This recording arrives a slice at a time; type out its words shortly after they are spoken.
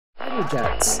fighter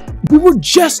jets. We were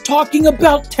just talking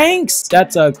about tanks.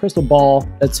 That's Crystal Ball.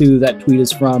 That's who that tweet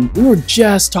is from. We were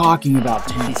just talking about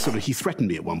tanks. He threatened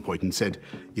me at one point and said,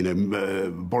 you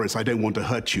know, Boris, I don't want to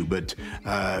hurt you, but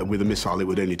with a missile it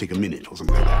would only take a minute or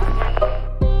something like that.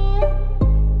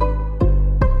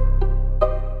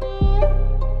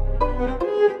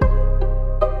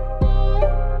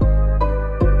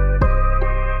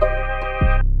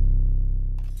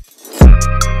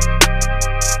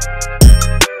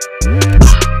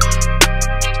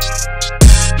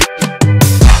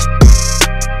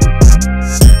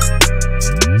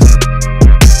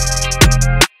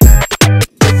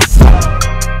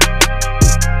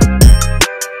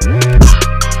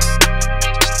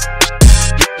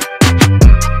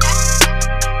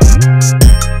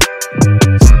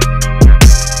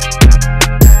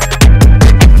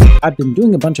 I've been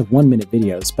doing a bunch of 1-minute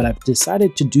videos, but I've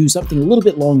decided to do something a little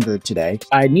bit longer today.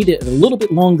 I need it a little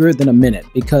bit longer than a minute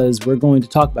because we're going to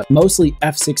talk about mostly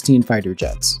F-16 fighter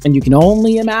jets. And you can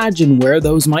only imagine where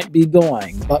those might be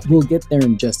going, but we'll get there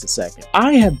in just a second.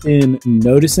 I have been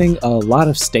noticing a lot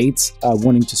of states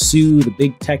wanting to sue the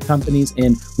big tech companies.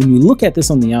 And when you look at this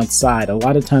on the outside, a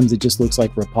lot of times it just looks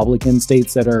like Republican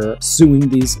states that are suing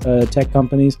these tech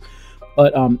companies.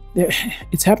 But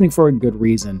it's happening for a good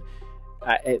reason.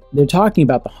 They're talking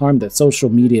about the harm that social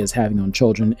media is having on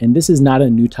children, and this is not a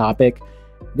new topic.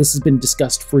 This has been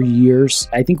discussed for years.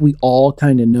 I think we all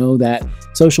kind of know that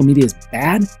social media is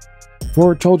bad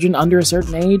for children under a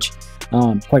certain age.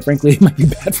 Quite frankly, it might be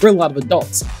bad for a lot of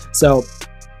adults. So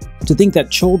to think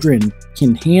that children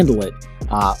can handle it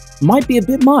might be a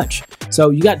bit much.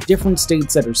 So you got different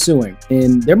states that are suing,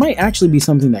 and there might actually be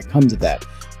something that comes of that.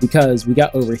 Because we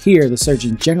got over here the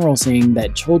Surgeon General saying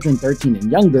that children 13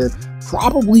 and younger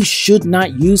probably should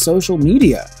not use social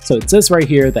media. So it says right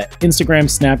here that Instagram,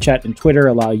 Snapchat, and Twitter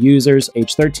allow users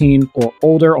age 13 or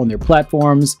older on their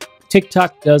platforms.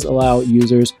 TikTok does allow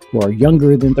users who are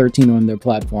younger than 13 on their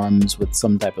platforms with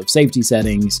some type of safety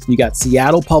settings. You got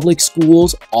Seattle Public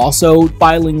Schools also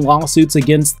filing lawsuits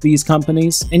against these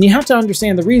companies. And you have to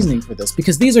understand the reasoning for this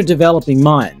because these are developing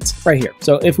minds right here.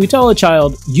 So if we tell a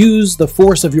child, use the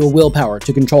force of your willpower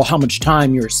to control how much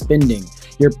time you're spending,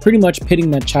 you're pretty much pitting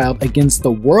that child against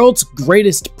the world's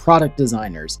greatest product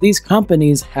designers. These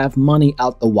companies have money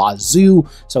out the wazoo,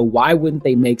 so why wouldn't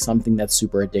they make something that's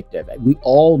super addictive? We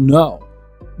all know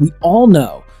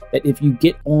that if you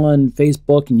get on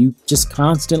Facebook and you just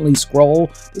constantly scroll,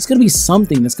 there's going to be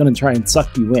something that's going to try and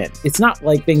suck you in. It's not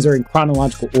like things are in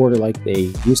chronological order like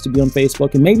they used to be on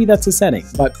Facebook, and maybe that's a setting,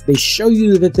 but they show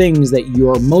you the things that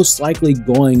you're most likely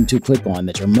going to click on,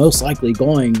 that you're most likely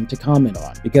going to comment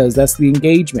on, because that's the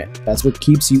engagement. That's what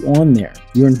keeps you on there.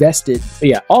 You're invested. But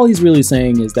yeah, all he's really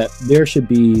saying is that there should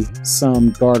be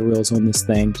some guardrails on this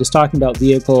thing. Just talking about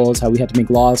vehicles, how we have to make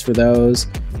laws for those.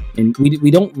 And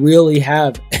we don't really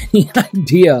have any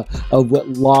idea of what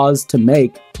laws to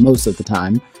make most of the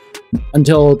time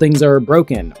until things are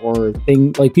broken or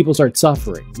people start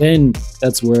suffering. Then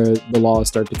that's where the laws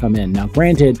start to come in. Now,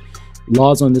 granted,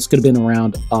 laws on this could have been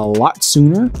around a lot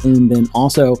sooner. And then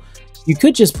also, you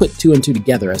could just put 2 and 2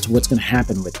 together as to what's going to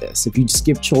happen with this. If you just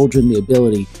give children the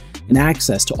ability and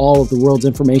access to all of the world's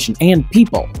information and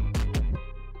people.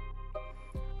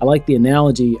 I like the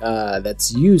analogy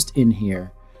that's used in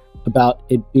here about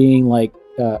it being like,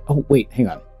 oh wait, hang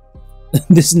on.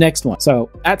 This next one. So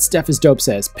at Steph is Dope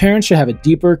says, parents should have a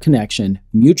deeper connection,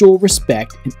 mutual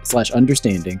respect /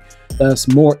 understanding, thus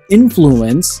more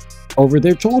influence over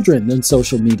their children than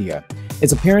social media.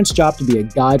 It's a parent's job to be a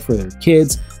guide for their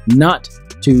kids, not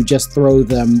to just throw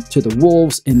them to the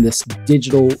wolves in this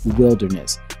digital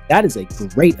wilderness. That is a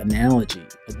great analogy,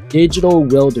 a digital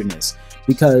wilderness,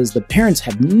 because the parents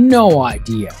have no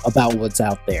idea about what's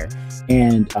out there.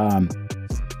 And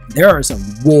there are some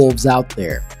wolves out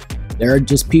there. There are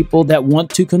just people that want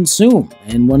to consume.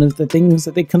 And one of the things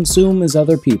that they consume is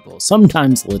other people,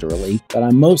 sometimes literally. But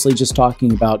I'm mostly just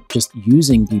talking about just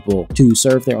using people to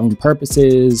serve their own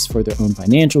purposes, for their own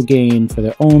financial gain, for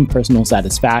their own personal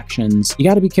satisfactions. You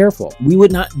got to be careful. We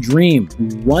would not dream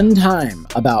one time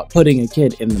about putting a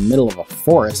kid in the middle of a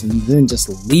forest and then just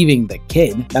leaving the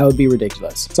kid. That would be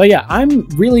ridiculous. So yeah, I'm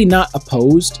really not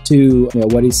opposed to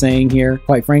what he's saying here.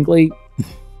 Quite frankly,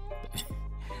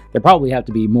 there probably have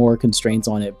to be more constraints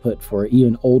on it put for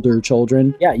even older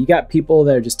children. Yeah, you got people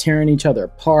that are just tearing each other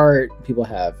apart. People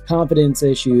have confidence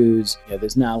issues.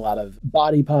 There's not a lot of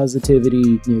body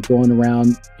positivity, going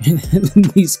around.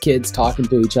 These kids talking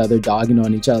to each other, dogging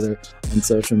on each other on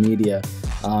social media.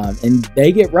 And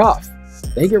they get rough.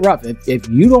 They get rough. If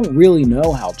you don't really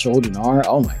know how children are,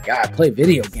 oh my God, play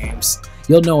video games.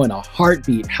 You'll know in a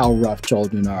heartbeat how rough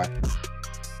children are.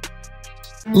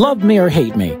 Love me or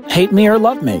hate me or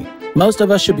love me. Most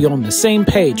of us should be on the same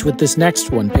page with this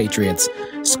next one, Patriots.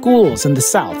 Schools in the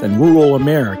South and rural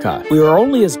America. We are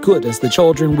only as good as the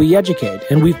children we educate,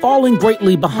 and we've fallen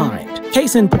greatly behind.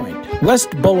 Case in point,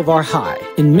 West Boulevard High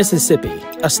in Mississippi,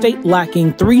 a state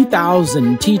lacking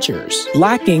 3,000 teachers,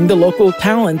 lacking the local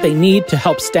talent they need to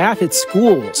help staff its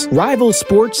schools. Rival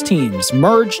sports teams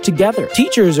merge together.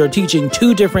 Teachers are teaching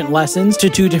 2 different lessons to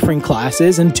 2 different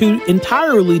classes in 2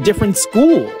 entirely different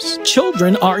schools.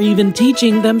 Children are even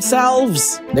teaching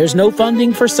themselves. There's no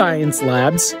funding for science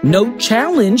labs, no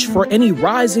challenge for any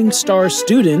rising star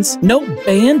students, no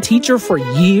band teacher for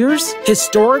years,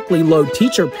 historically low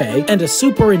teacher pay, and a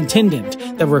superintendent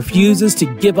that refuses to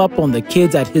give up on the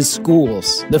kids at his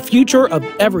schools. The future of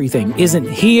everything isn't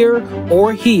here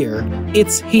or here,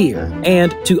 it's here.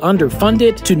 And to underfund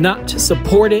it, to not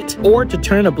support it, or to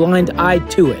turn a blind eye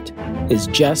to it is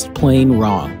just plain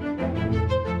wrong.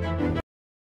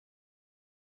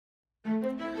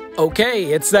 Okay,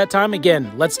 it's that time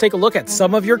again. Let's take a look at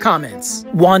some of your comments.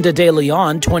 Wanda De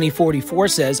Leon 2044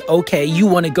 says, okay, you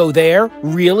want to go there?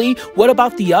 Really? What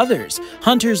about the others?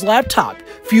 Hunter's laptop,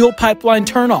 fuel pipeline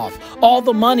turnoff, all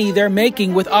the money they're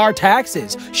making with our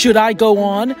taxes. Should I go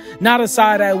on? Not a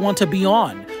side I want to be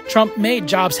on. Trump made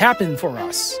jobs happen for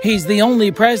us. He's the only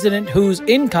president whose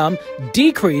income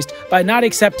decreased by not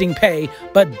accepting pay,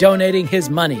 but donating his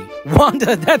money.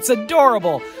 Wanda, that's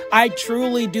adorable. I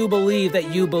truly do believe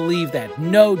that you believe that,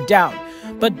 no doubt.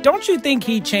 But don't you think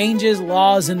he changes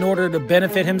laws in order to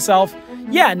benefit himself?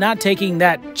 Yeah, not taking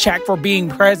that check for being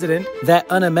president, that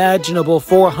unimaginable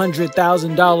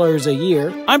 $400,000 a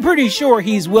year. I'm pretty sure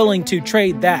he's willing to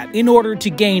trade that in order to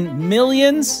gain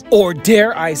millions, or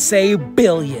dare I say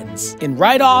billions, in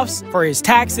write-offs for his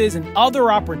taxes and other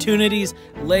opportunities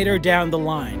later down the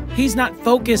line. He's not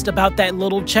focused about that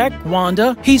little check,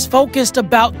 Wanda. He's focused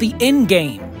about the end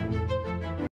game.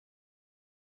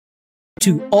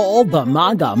 To all the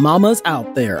MAGA mamas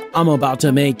out there, I'm about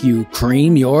to make you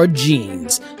cream your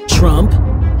jeans. Trump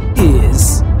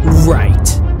is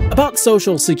right. About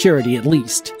Social Security, at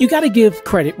least. You gotta give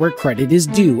credit where credit is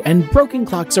due, and broken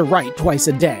clocks are right twice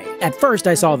a day. At first,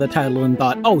 I saw the title and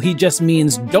thought, oh, he just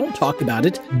means don't talk about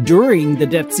it during the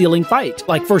debt ceiling fight,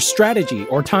 like for strategy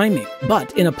or timing.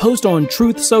 But in a post on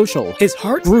Truth Social, his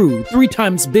heart grew 3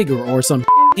 times bigger or some.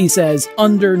 He says,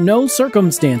 under no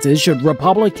circumstances should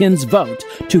Republicans vote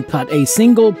to cut a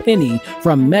single penny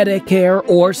from Medicare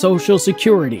or Social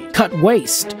Security. Cut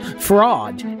waste,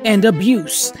 fraud, and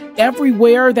abuse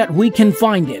everywhere that we can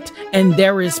find it, and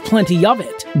there is plenty of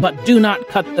it. But do not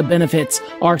cut the benefits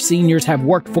our seniors have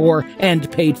worked for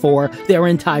and paid for their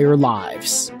entire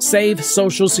lives. Save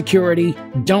Social Security,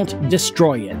 don't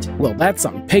destroy it. Well, that's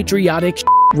some patriotic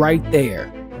right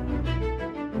there.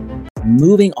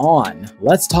 Moving on,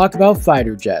 let's talk about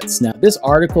fighter jets. Now, this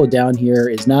article down here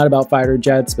is not about fighter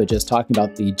jets, but just talking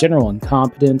about the general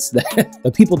incompetence that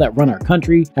the people that run our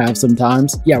country have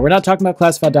sometimes. Yeah, we're not talking about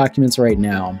classified documents right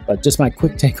now, but just my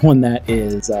quick take on that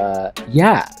is,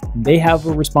 yeah, they have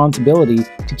a responsibility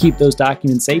to keep those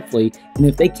documents safely, and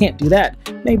if they can't do that,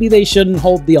 maybe they shouldn't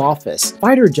hold the office.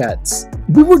 Fighter jets.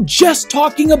 We were just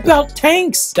talking about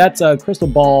tanks. That's Crystal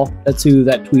Ball. That's who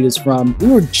that tweet is from. We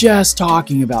were just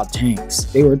talking about tanks.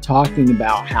 They were talking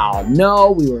about how,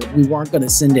 no, we weren't going to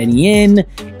send any in.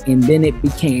 And then it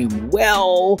became,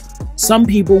 well, some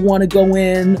people want to go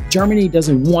in. Germany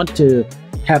doesn't want to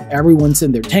have everyone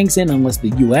send their tanks in unless the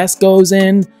US goes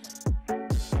in.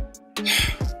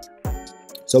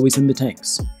 So we send the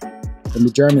tanks. And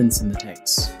the Germans send the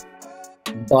tanks.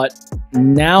 But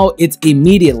now it's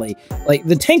immediately like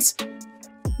the tanks.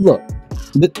 Look,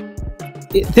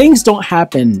 things don't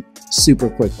happen super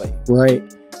quickly, right?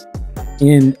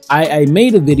 And I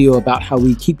made a video about how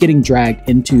we keep getting dragged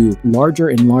into larger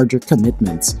and larger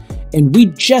commitments. And we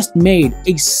just made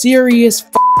a serious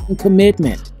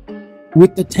commitment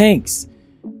with the tanks.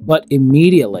 But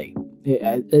immediately,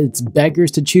 it's beggars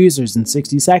to choosers in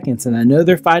 60 seconds. And I know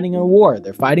they're fighting a war.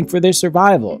 They're fighting for their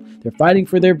survival. They're fighting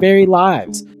for their very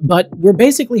lives. But we're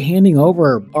basically handing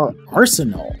over our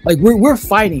arsenal. Like, we're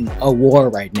fighting a war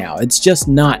right now. It's just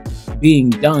not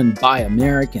being done by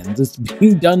Americans. It's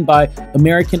being done by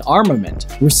American armament.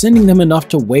 We're sending them enough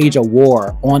to wage a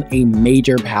war on a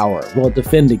major power. Well,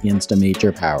 defend against a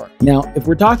major power. Now, if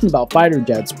we're talking about fighter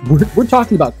jets, we're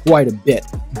talking about quite a bit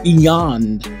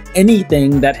beyond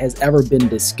anything that has ever been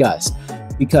discussed.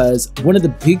 Because one of the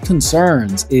big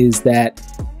concerns is that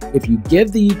if you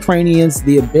give the Ukrainians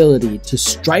the ability to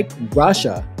strike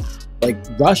Russia, like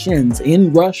Russians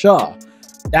in Russia,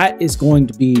 that is going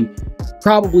to be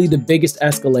probably the biggest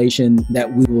escalation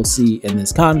that we will see in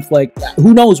this conflict.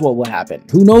 Who knows what will happen?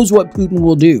 Who knows what Putin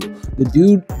will do? The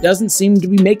dude doesn't seem to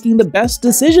be making the best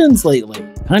decisions lately.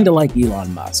 Kind of like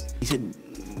Elon Musk. He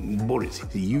said, Boris,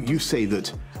 you say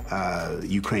that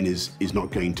Ukraine is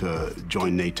not going to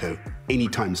join NATO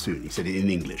anytime soon. He said it in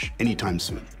English, anytime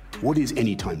soon. What is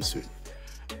anytime soon?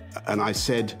 And I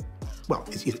said, well,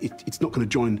 it's not going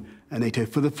to join NATO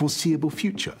for the foreseeable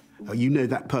future. You know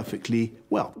that perfectly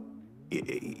well.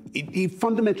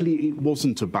 Fundamentally, it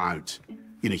wasn't about,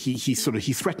 you know, he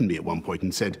threatened me at one point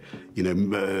and said, you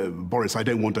know, Boris, I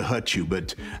don't want to hurt you,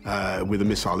 but with a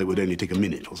missile, it would only take a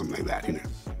minute or something like that, you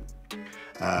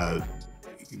know.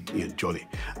 Jolly.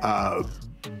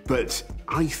 But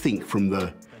I think from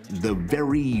the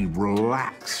very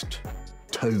relaxed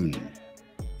tone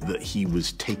that he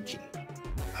was taking,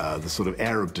 the sort of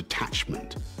air of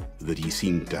detachment that he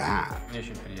seemed to have,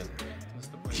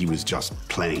 he was just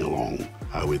playing along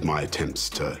with my attempts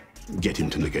to get him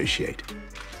to negotiate.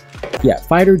 Yeah,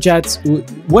 fighter jets,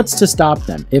 what's to stop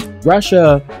them? If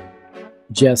Russia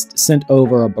just sent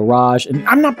over a barrage, and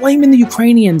I'm not blaming the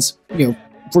Ukrainians, you know,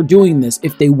 for doing this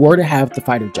if they were to have the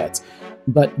fighter jets,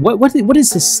 but what is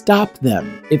to stop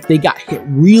them if they got hit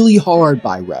really hard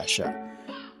by Russia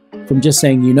from just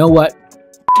saying, you know what,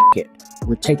 it.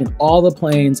 We're taking all the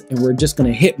planes and we're just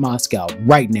going to hit Moscow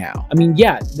right now. I mean,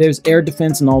 yeah, there's air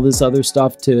defense and all this other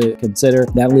stuff to consider.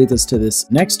 That leads us to this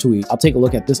next tweet. I'll take a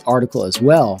look at this article as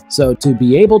well. So to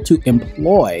be able to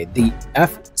employ the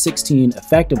F-16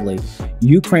 effectively,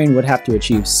 Ukraine would have to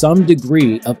achieve some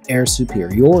degree of air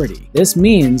superiority. This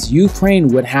means Ukraine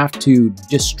would have to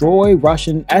destroy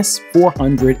Russian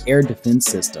S-400 air defense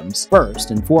systems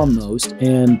first and foremost,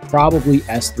 and probably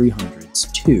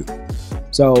S-300s too.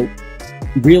 So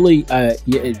really,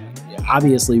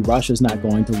 obviously, Russia's not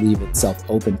going to leave itself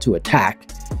open to attack.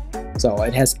 So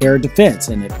it has air defense,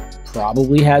 and it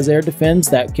probably has air defense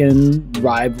that can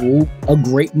rival a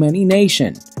great many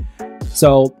nations.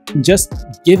 So just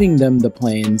giving them the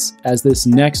planes, as this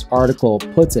next article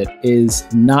puts it, is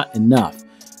not enough.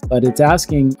 But it's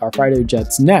asking our fighter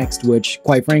jets next, which,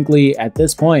 quite frankly, at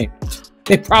this point,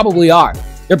 they probably are.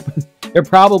 They're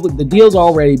probably, the deal's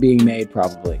already being made,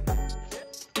 probably.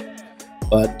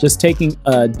 But just taking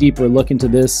a deeper look into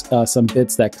this, some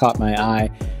bits that caught my eye.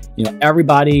 You know,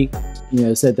 everybody, you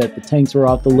know, said that the tanks were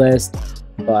off the list,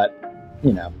 but,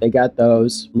 you know, they got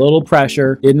those. Little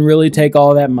pressure, didn't really take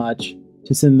all that much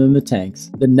to send them the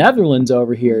tanks. The Netherlands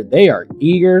over here, they are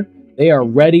eager. They are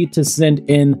ready to send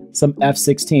in some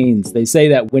F-16s. They say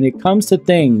that when it comes to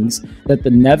things that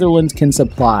the Netherlands can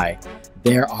supply,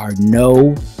 there are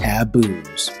no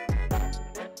taboos.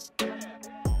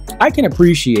 I can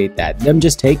appreciate that, them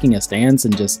just taking a stance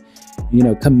and just, you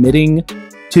know, committing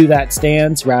to that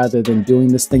stance rather than doing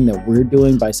this thing that we're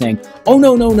doing by saying, oh,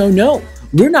 no,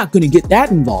 we're not going to get that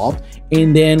involved.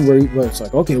 And then it's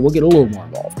like, okay, we'll get a little more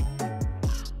involved.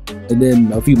 And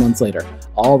then a few months later,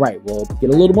 all right, we'll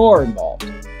get a little more involved.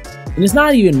 And it's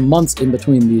not even months in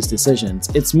between these decisions.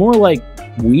 It's more like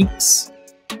weeks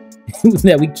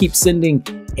that we keep sending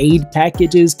aid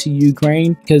packages to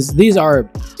Ukraine, because these are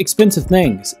expensive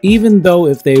things. Even though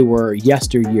if they were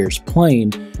yesteryear's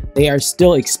plane, they are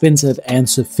still expensive and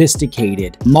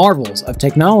sophisticated marvels of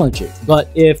technology. But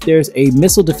if there's a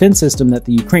missile defense system that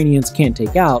the Ukrainians can't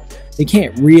take out, they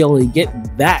can't really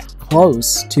get that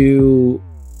close to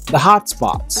the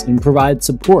hotspots and provide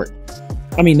support.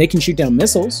 I mean, they can shoot down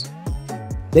missiles.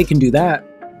 They can do that.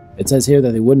 It says here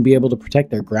that they wouldn't be able to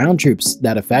protect their ground troops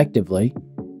that effectively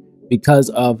because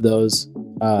of those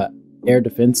air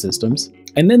defense systems.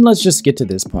 And then let's just get to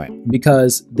this point,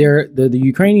 because the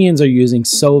Ukrainians are using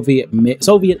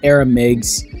Soviet-era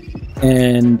MiGs,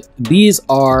 and these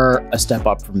are a step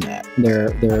up from that.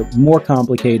 They're more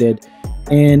complicated,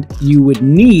 and you would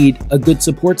need a good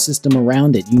support system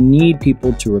around it. You need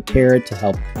people to repair it, to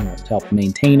help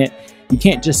maintain it. You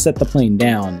can't just set the plane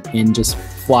down and just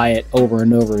fly it over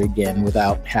and over again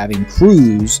without having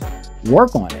crews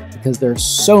work on it, because there are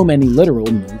so many literal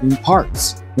moving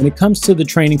parts. When it comes to the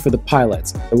training for the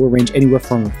pilots, it will range anywhere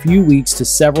from a few weeks to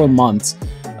several months,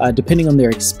 depending on their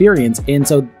experience. And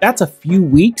so that's a few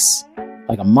weeks,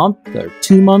 like a month or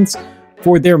 2 months,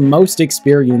 for their most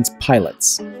experienced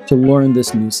pilots to learn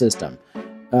this new system.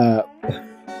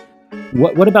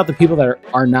 What about the people that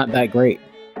are not that great?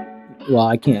 Well,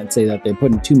 I can't say that they're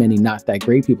putting too many not that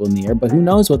great people in the air, but who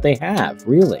knows what they have,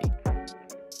 really.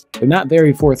 They're not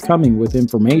very forthcoming with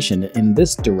information in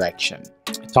this direction.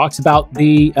 It talks about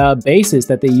the bases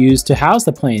that they use to house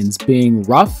the planes being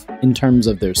rough in terms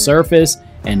of their surface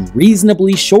and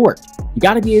reasonably short. You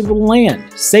got to be able to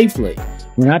land safely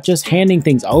We're not just handing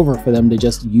things over for them to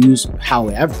just use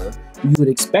however. You would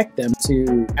expect them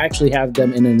to actually have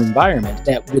them in an environment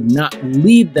that would not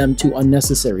lead them to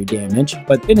unnecessary damage.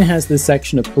 But then it has this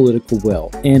section of political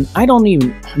will. And I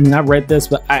read this,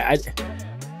 but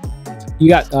you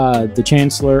got the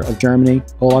Chancellor of Germany,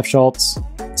 Olaf Scholz,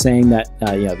 saying that,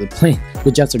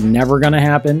 the jets are never going to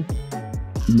happen.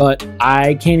 But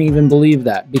I can't even believe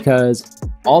that, because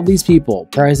all these people,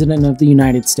 President of the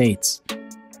United States,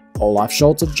 Olaf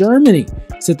Scholz of Germany,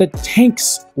 said that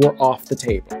tanks were off the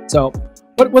table. So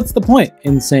what's the point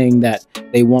in saying that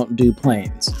they won't do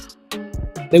planes?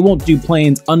 They won't do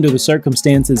planes under the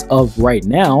circumstances of right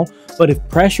now, but if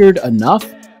pressured enough,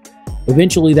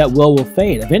 eventually that will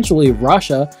fade. Eventually, if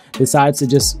Russia decides to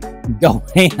just go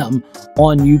ham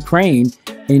on Ukraine,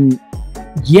 and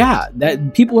yeah,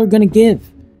 that people are going to give.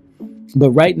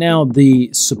 But right now,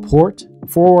 the support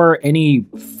for any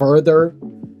further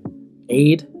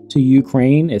aid to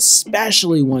Ukraine,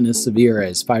 especially one as severe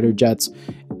as fighter jets,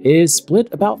 is split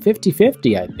about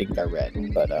 50-50, I think I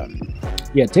read. But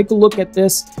yeah, take a look at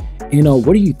this.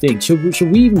 What do you think? Should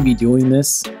we even be doing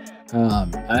this?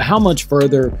 How much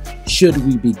further should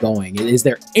we be going? Is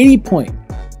there any point?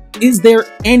 Is there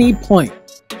any point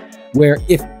where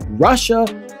if Russia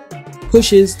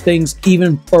pushes things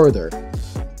even further,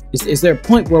 is there a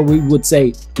point where we would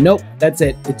say, nope, that's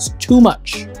it, it's too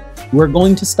much, we're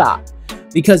going to stop?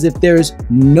 Because if there's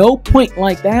no point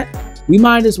like that, we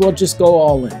might as well just go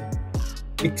all in.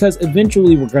 Because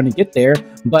eventually we're going to get there,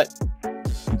 but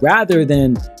rather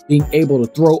than being able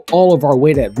to throw all of our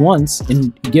weight at once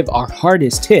and give our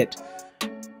hardest hit,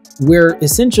 we're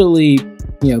essentially,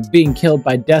 being killed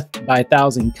by death by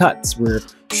 1,000 cuts. We're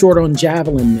short on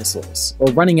javelin missiles,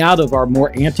 or running out of our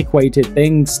more antiquated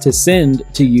things to send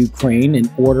to Ukraine in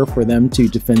order for them to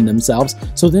defend themselves.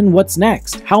 So then what's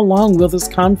next? How long will this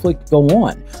conflict go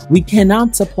on? We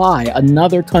cannot supply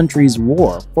another country's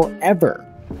war forever.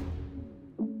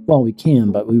 Well, we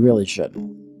can, but we really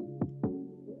shouldn't.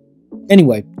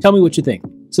 Anyway, tell me what you think.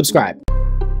 Subscribe.